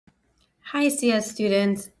Hi CS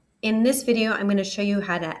students. In this video, I'm going to show you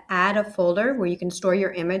how to add a folder where you can store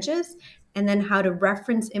your images and then how to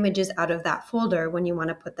reference images out of that folder when you want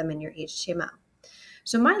to put them in your HTML.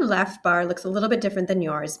 So my left bar looks a little bit different than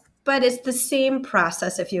yours, but it's the same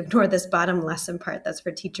process if you ignore this bottom lesson part that's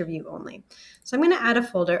for teacher view only. So I'm going to add a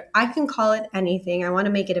folder. I can call it anything. I want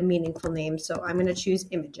to make it a meaningful name, so I'm going to choose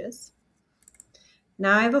images.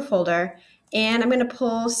 Now I have a folder and I'm going to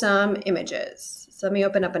pull some images. So let me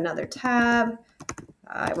open up another tab.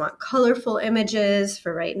 I want colorful images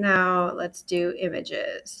for right now. Let's do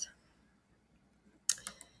images.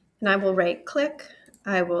 And I will right click.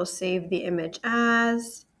 I will save the image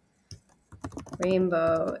as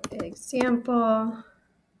rainbow example.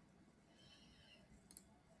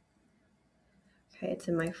 Okay, it's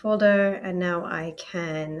in my folder and now I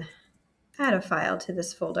can add a file to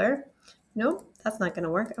this folder. Nope, that's not going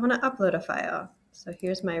to work. I want to upload a file. So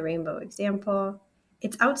here's my rainbow example.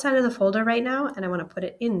 It's outside of the folder right now and I want to put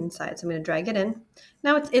it inside. So I'm going to drag it in.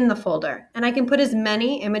 Now it's in the folder and I can put as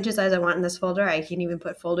many images as I want in this folder. I can even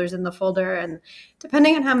put folders in the folder, and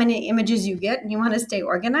depending on how many images you get and you want to stay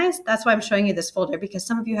organized, that's why I'm showing you this folder, because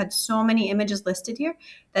some of you had so many images listed here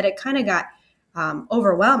that it kind of got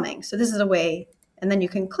overwhelming. So this is a way, and then you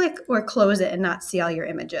can click or close it and not see all your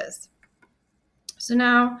images. So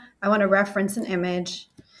now I want to reference an image.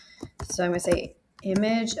 So I'm going to say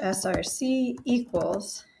image src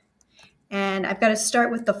equals, and I've got to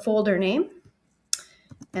start with the folder name,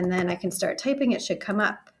 and then I can start typing. It should come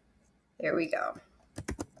up. There we go.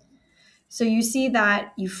 So you see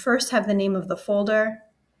that you first have the name of the folder,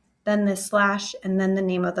 then the slash, and then the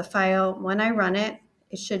name of the file. When I run it,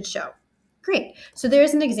 it should show. Great. So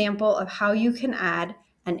there's an example of how you can add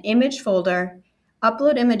an image folder,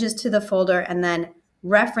 upload images to the folder, and then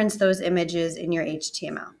reference those images in your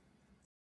HTML.